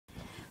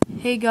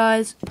Hey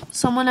guys,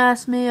 someone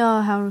asked me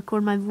how to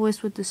record my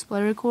voice with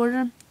display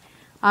recorder.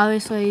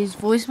 Obviously I use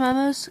voice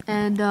memos,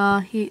 and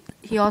he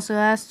also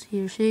asked,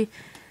 he or she,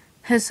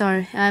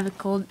 sorry, I have a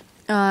cold,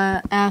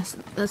 asked,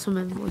 that's what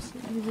my voice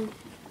is.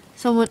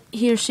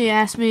 He or she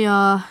asked me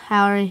how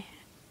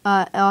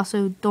I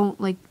also don't,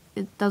 like,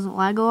 it doesn't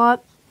lag a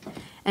lot,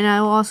 and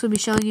I will also be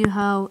showing you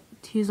how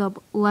to use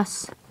up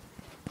less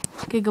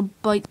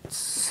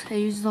gigabytes. I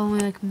use only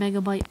like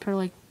megabyte per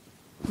like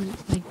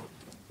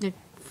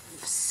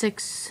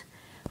 6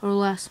 or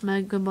less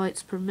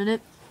megabytes per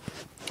minute.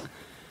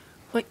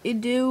 What you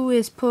do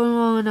is put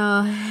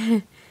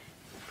on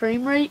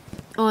frame rate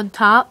on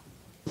top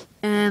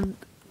and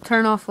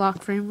turn off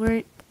lock frame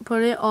rate.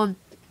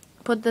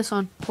 Put this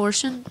on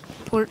portrait.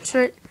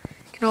 You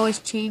can always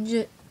change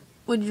it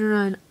when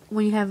you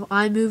have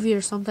iMovie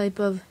or some type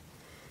of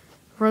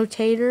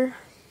rotator.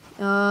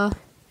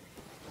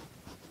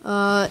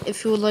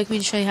 If you would like me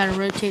to show you how to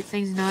rotate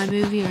things in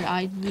iMovie or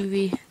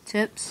iMovie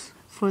tips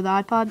for the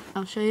iPod,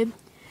 I'll show you.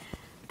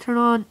 Turn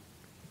on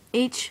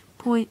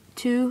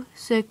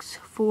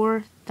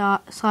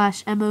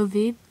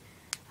H.264./MOV.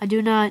 I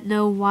do not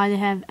know why they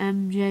have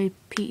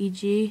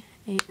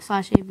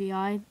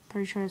MJPEG/AVI.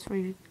 Pretty sure it's for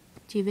your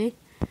TV.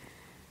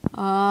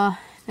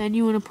 Then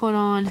you want to put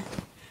on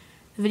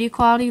the video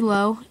quality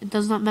low. It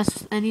does not mess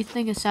with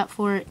anything except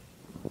for it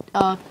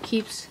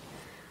keeps.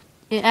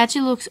 It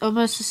actually looks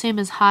almost the same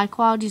as high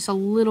quality, just a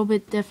little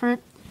bit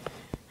different.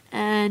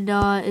 And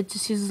it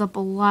just uses up a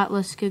lot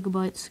less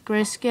gigabytes.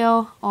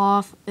 Grayscale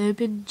off,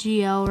 open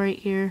GL right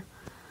here.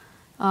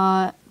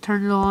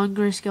 Turn it on,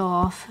 grayscale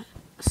off.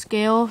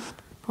 Scale,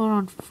 put it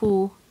on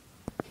full.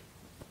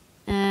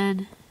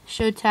 And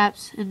show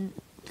taps and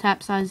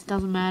tap size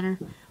doesn't matter.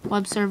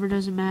 Web server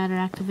doesn't matter.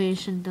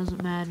 Activation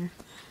doesn't matter.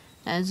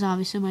 That is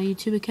obviously my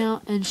YouTube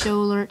account. And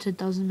show alerts, it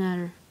doesn't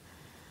matter.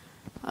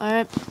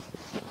 Alright,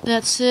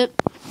 that's it.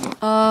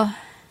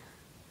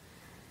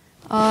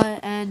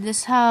 And this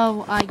is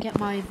how I get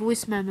my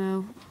voice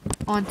memo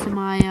onto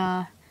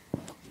my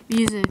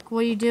music.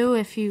 What you do,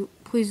 if you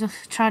please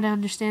try to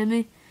understand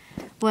me,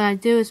 what I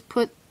do is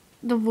put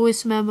the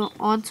voice memo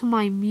onto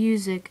my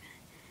music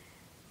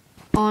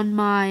on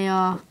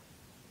my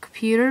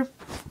computer,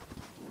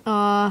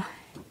 and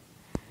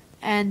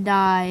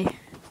I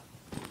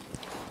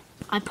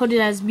put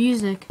it as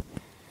music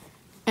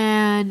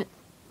and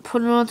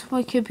put it onto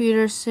my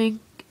computer,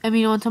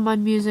 onto my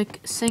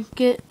music,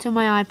 sync it to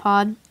my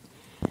iPod,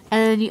 and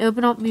then you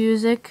open up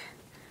music,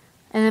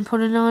 and then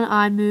put it on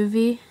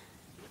iMovie.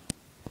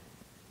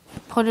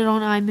 Put it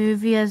on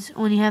iMovie as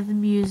when you have the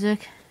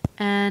music,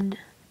 and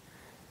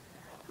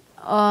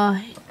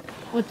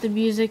with the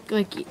music,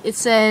 like it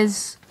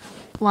says,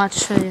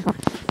 watch, show you.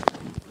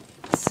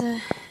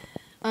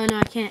 Oh no,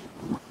 I can't.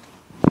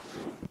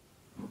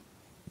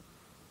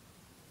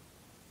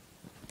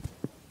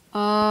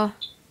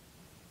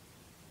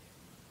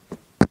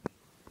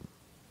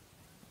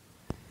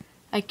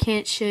 I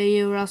can't show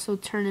you, or else I'll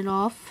turn it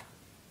off.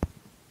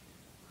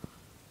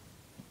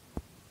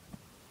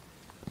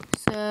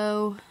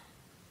 So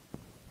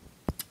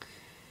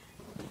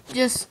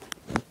just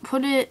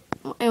put it.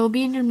 It will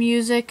be in your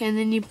music, and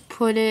then you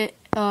put it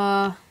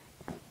on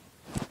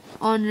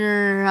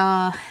your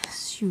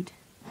You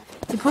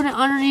put it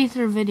underneath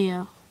your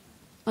video,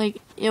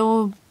 like it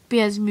will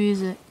be as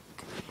music.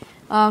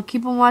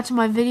 Keep on watching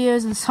my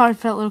videos, and sorry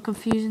for that little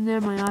confusion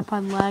there. My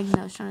iPod lagged,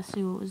 and I was trying to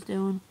see what it was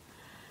doing.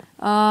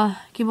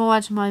 Keep on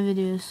watching my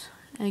videos.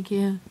 Thank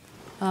you.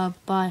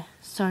 Bye.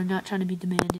 Sorry, not trying to be demanding.